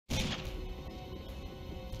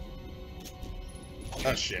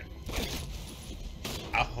Oh shit.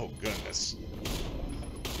 Oh goodness.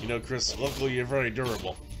 You know, Chris, luckily you're very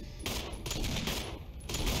durable.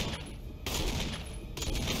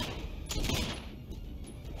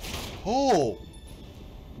 Oh!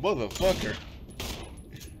 Motherfucker.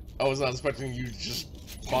 I was not expecting you to just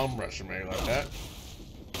bomb rush me like that.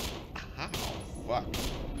 Ow, fuck.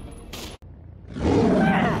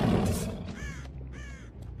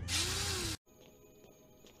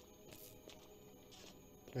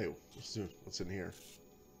 Hey, what's in here?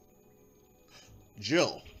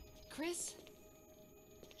 Jill! Chris?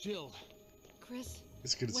 Jill. Chris?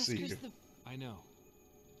 It's good to see you. I know.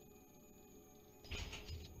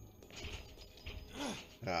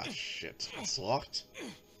 Ah, shit. It's locked?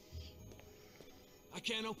 I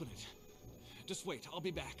can't open it. Just wait, I'll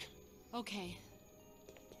be back. Okay.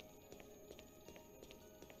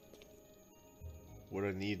 What do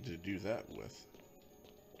I need to do that with?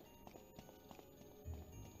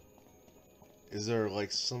 Is there,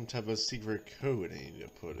 like, some type of secret code I need to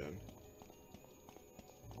put in?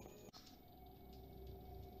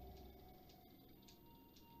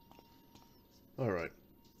 Alright.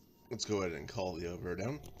 Let's go ahead and call the elevator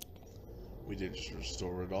down. We did just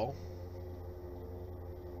restore it all.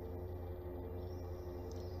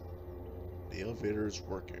 The elevator is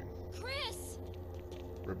working. Chris!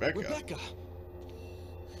 Rebecca! Rebecca!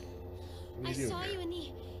 What are I you doing saw here? you in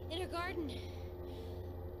the inner garden.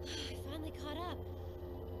 I finally caught up.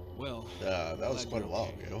 Well, That was glad quite a you're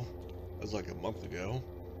while okay. ago. That was like a month ago.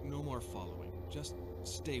 No more following. Just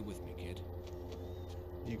stay with me, kid.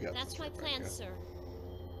 You got That's this, my Rebecca. plan, sir.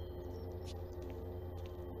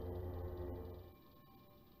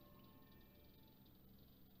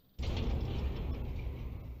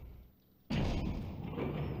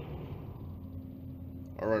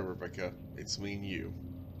 Alright, Rebecca. It's me and you.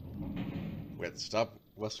 We have to stop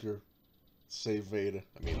Wesker, save Veda,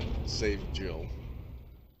 save Jill.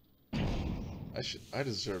 I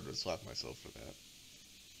deserve to slap myself for that.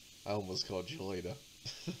 I almost called Jill Ada.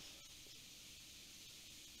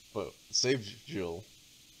 But save Jill,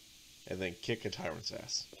 and then kick a tyrant's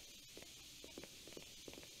ass.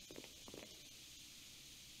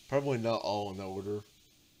 Probably not all in order,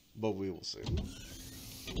 but we will see.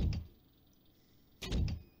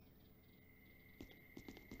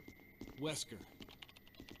 Wesker.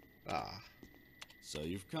 Ah, So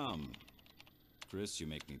you've come. Chris, you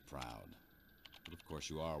make me proud. But of course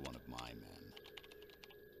you are one of my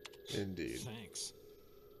men. indeed. Thanks.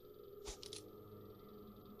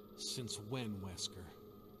 Since when, Wesker?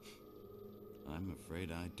 I'm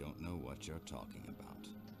afraid I don't know what you're talking about.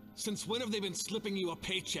 Since when have they been slipping you a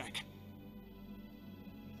paycheck?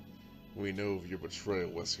 We know of your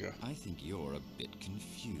betrayal, Wesker. I think you're a bit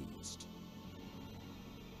confused.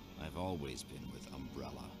 I've always been with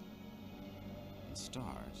Umbrella. And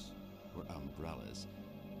stars were umbrellas.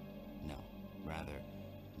 No, rather,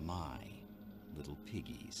 my little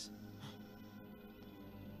piggies.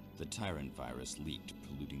 The Tyrant virus leaked,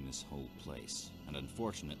 polluting this whole place, and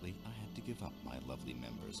unfortunately, I had to give up my lovely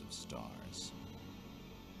members of Stars.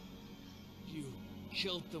 You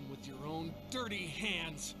killed them with your own dirty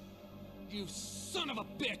hands! You son of a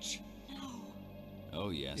bitch! No. Oh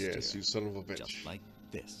yes, Yes, dear. you son of a bitch. Just like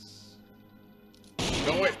this.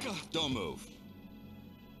 No, wait! Rebecca! Don't move!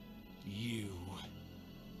 You...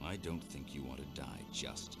 I don't think you want to die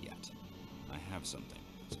just yet. I have something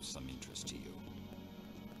that's of some interest to you.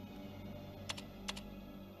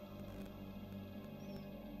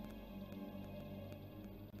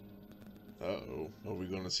 Uh-oh. Are we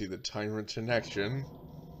going to see the Tyrant in action?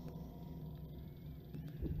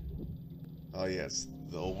 Oh yes,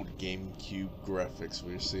 the old GameCube graphics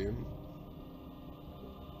we're seeing.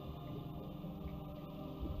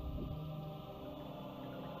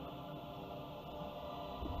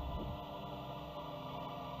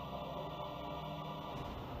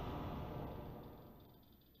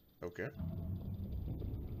 Okay.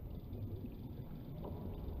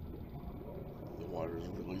 The water's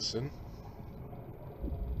releasing.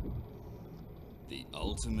 The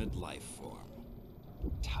ultimate life form.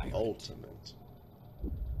 Tyrant. Ultimate.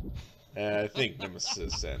 I think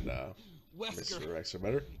Nemesis and Wesker, Mr. X are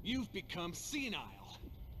better. you've become senile.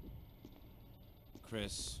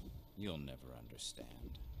 Chris, you'll never understand.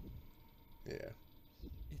 Yeah.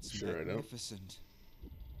 It's Sure I don't. magnificent.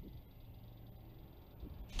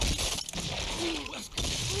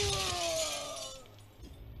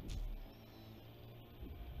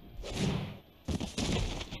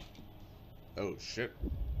 Oh shit.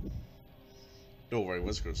 Don't worry,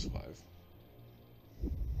 Wesker survive.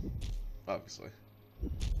 Obviously.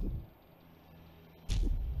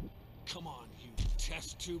 Come on, you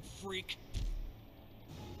test tube freak.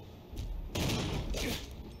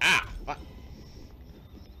 Ah! Fuck.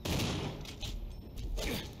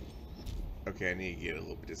 Okay, I need to get a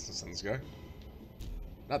little bit of distance on this guy.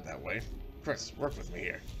 Not that way. Chris, work with me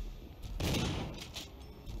here.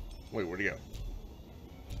 Wait, where'd he go?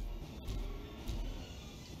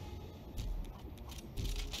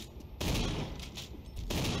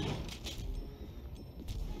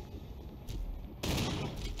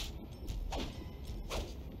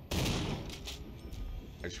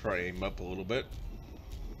 I should probably aim up a little bit.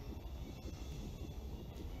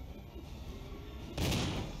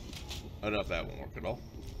 I don't know if that won't work at all.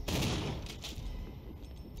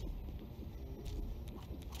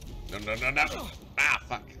 No, no, no, no! Ah,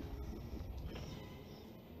 fuck.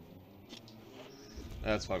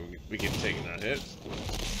 That's why we get taken a hit.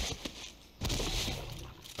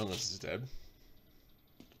 Unless he's dead.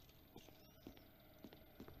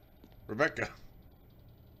 Rebecca!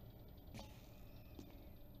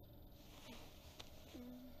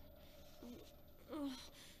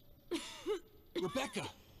 Rebecca!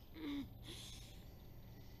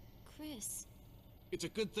 Chris. It's a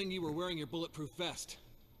good thing you were wearing your bulletproof vest.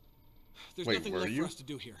 There's Wait, nothing were left you? for us to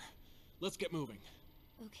do here. Let's get moving.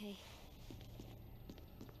 Okay.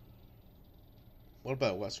 What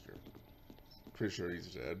about Wesker? Pretty sure he's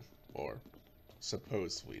dead. Or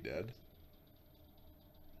supposedly dead.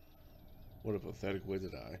 What a pathetic way to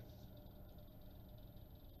die.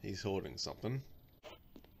 He's holding something.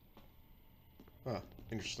 Ah,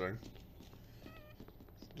 interesting.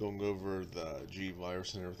 Going over the G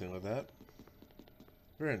virus and everything like that.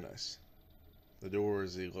 Very nice. The door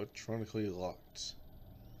is electronically locked.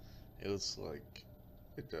 It looks like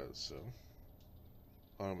it does so.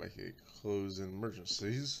 Automatically close in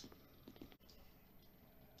emergencies.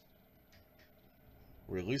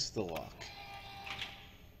 Release the lock.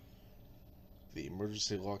 The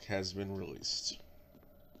emergency lock has been released.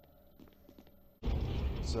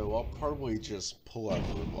 So I'll probably just pull out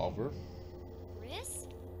the revolver. Chris?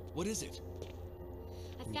 What is it?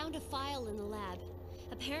 I found a file in the lab.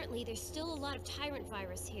 Apparently, there's still a lot of Tyrant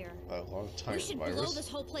virus here. A lot of We tyrant should blow virus. this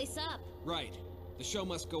whole place up. Right. The show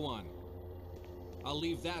must go on. I'll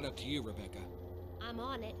leave that up to you, Rebecca. I'm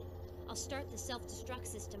on it. I'll start the self-destruct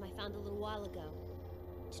system I found a little while ago.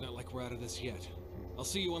 It's not like we're out of this yet. I'll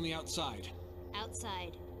see you on the outside.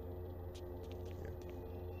 Outside.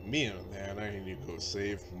 Me and that, I need to go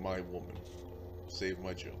save my woman. Save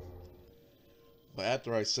my Jill. But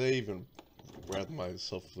after I save and grab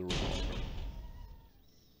myself the revolver.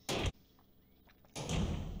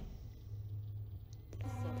 The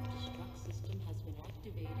self-destruct system has been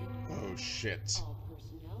activated. Oh shit. All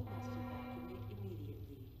personnel must evacuate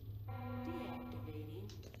immediately. Deactivating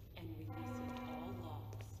and releasing all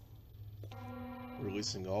locks.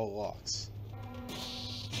 Releasing all locks.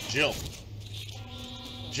 Jill!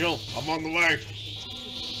 Jill, I'm on the way!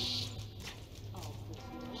 All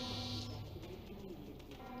personnel must evacuate immediately.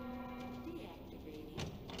 Deactivating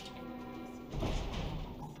and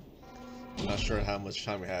releasing all locks. Not sure how much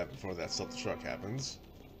time we have before that self-destruct happens.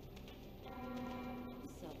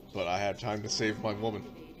 But I had time to save my woman.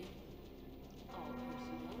 All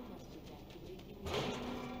personnel must evacuate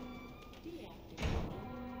immediately.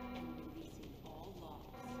 Deactivating and releasing all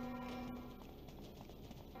locks.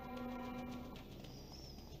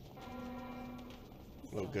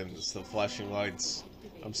 Oh goodness, the flashing lights.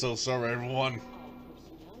 I'm so sorry, everyone.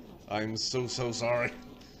 I'm so sorry.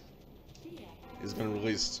 He's been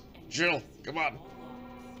released. Jill, come on.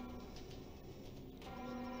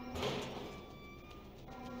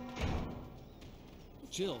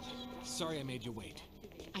 Jill, sorry I made you wait.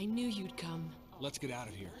 I knew you'd come. Let's get out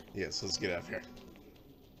of here. Yes, let's get out of here.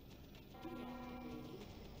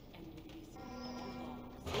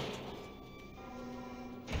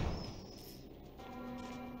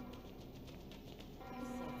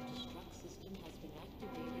 Self-destruct system has been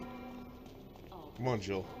activated. All Come on,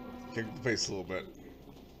 Jill. Kick the pace a little bit.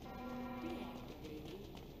 deactivating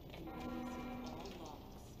and releasing all locks.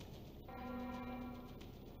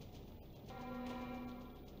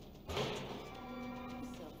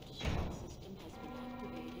 The self-destruct system has been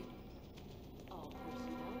activated. All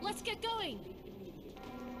personnel Let's get going! immediately.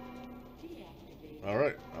 Deactivating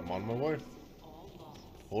Alright, I'm on my way. all locks.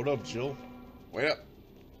 Hold up, Jill. Wait up.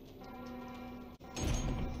 The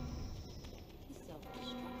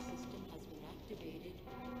self-destruct system has been activated.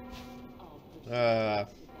 All personnel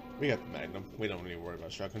We got the Magnum. We don't need to worry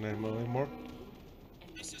about shotgun ammo anymore.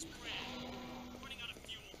 This is Brad. Running out of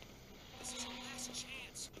fuel. This is your last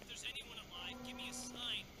chance. If there's anyone alive, give me a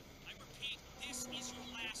sign. I repeat, this is your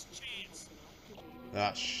last chance.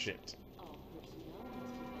 Ah, shit. all personnel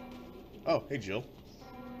must evacuate Oh, hey, Jill.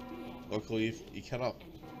 Luckily, you cut off.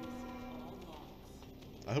 and releasing all locks.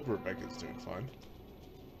 I hope Rebecca's doing fine.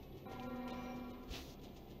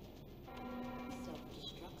 The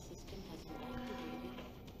self-destruct system has been activated.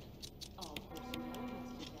 All personnel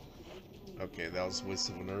must evacuate immediately. Okay, that was a waste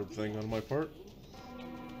of an herb thing on my part. And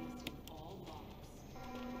releasing all locks.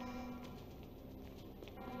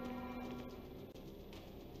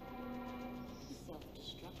 The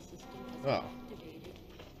self-destruct system has been Oh. activated.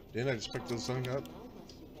 Didn't I just pick those things up? Personnel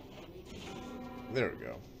must evacuate immediately. There we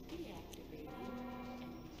go. Deactivating and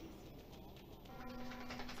releasing all locks.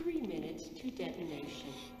 3 minutes to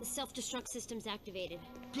detonation. The self-destruct system's activated.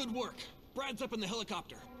 Good work. Brad's up in the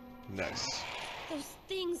helicopter. Nice. Those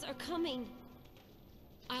things are coming.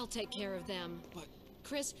 I'll take care of them. But,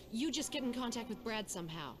 Chris, you just get in contact with Brad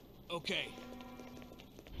somehow. okay.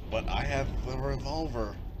 But I have the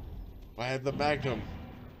revolver. I had the Magnum.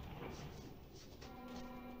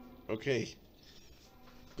 Okay.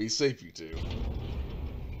 Be safe, you two.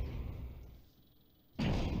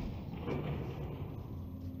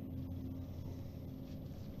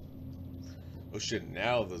 Oh shit,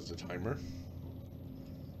 now there's a timer.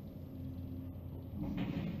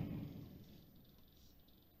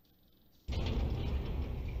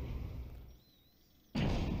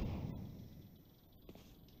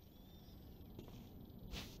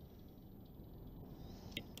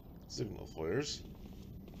 Signal flares.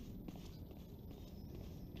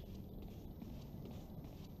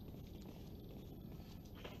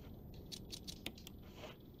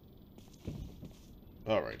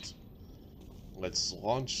 Alright. Let's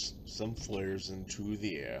launch some flares into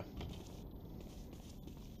the air.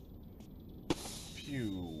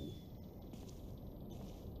 Pew.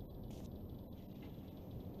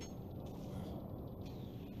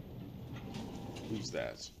 Who's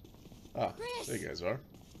that? Ah, Chris! there you guys are.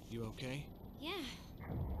 You okay? Yeah.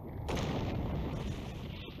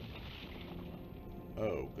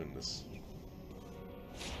 Oh, goodness.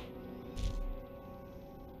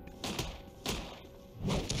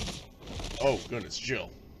 Oh, goodness, Jill.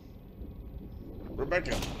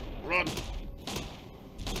 Rebecca, run!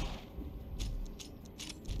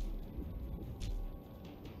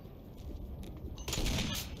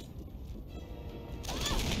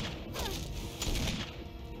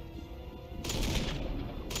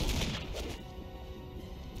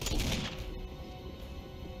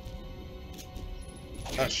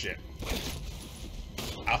 Oh, shit.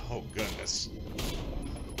 Oh, goodness.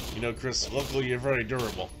 You know, Chris, luckily you're very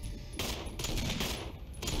durable.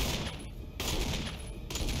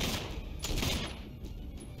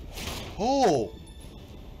 Oh!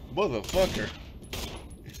 Motherfucker.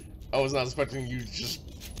 I was not expecting you to just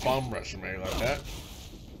bomb rush me like that.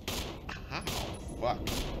 Ow, fuck.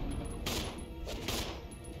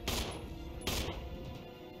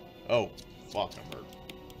 Oh, fuck, I'm hurt.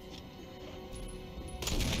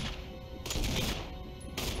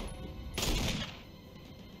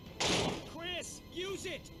 Chris, use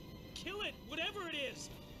it! Kill it, whatever it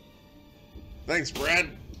is! Thanks,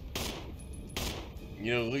 Brad.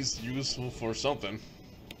 You know, at least useful for something.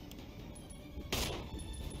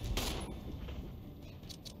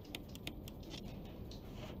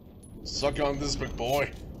 Suck on this, big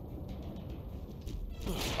boy.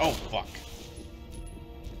 Oh, fuck.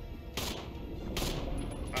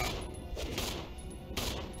 Oh.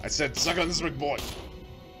 I said, suck on this, big boy.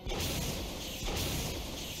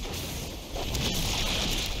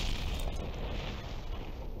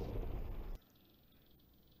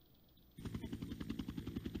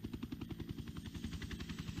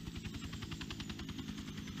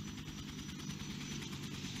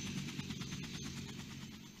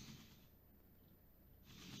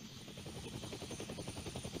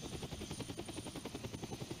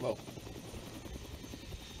 Well.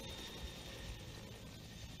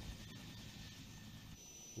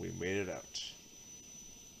 We made it out.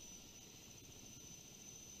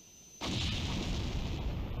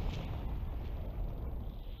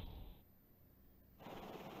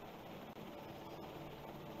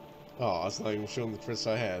 Oh, it's not even showing the Chris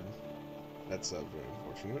I had. That's very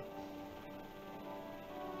unfortunate.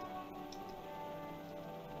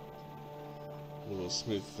 A little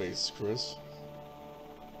smooth face, Chris.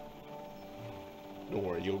 Don't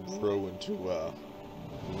worry, you'll grow into a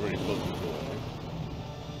very lovely boy.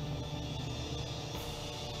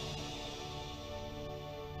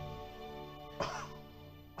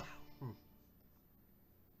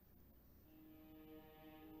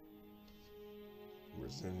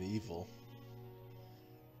 Resident Evil.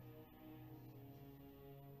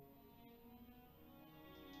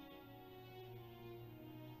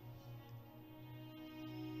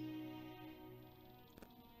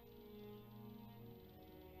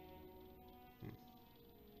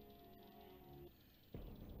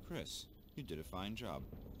 Chris, you did a fine job.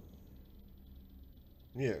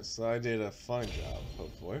 Yes, I did a fine job,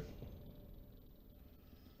 hopefully.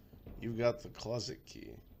 You got the closet key.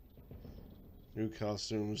 New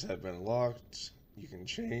costumes have been locked. You can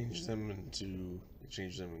change them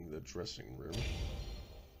in the dressing room.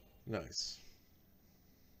 Nice.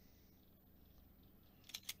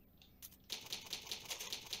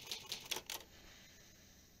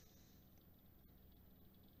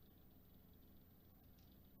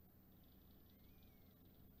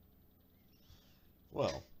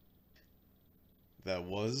 Well, that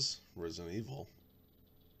was Resident Evil.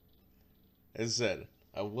 As I said,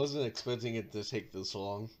 I wasn't expecting it to take this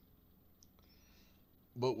long,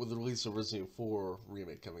 but with the release of Resident Evil 4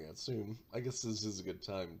 remake coming out soon, I guess this is a good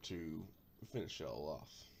time to finish it all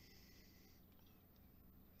off.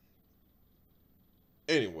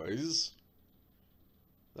 Anyways,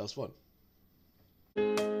 that was fun.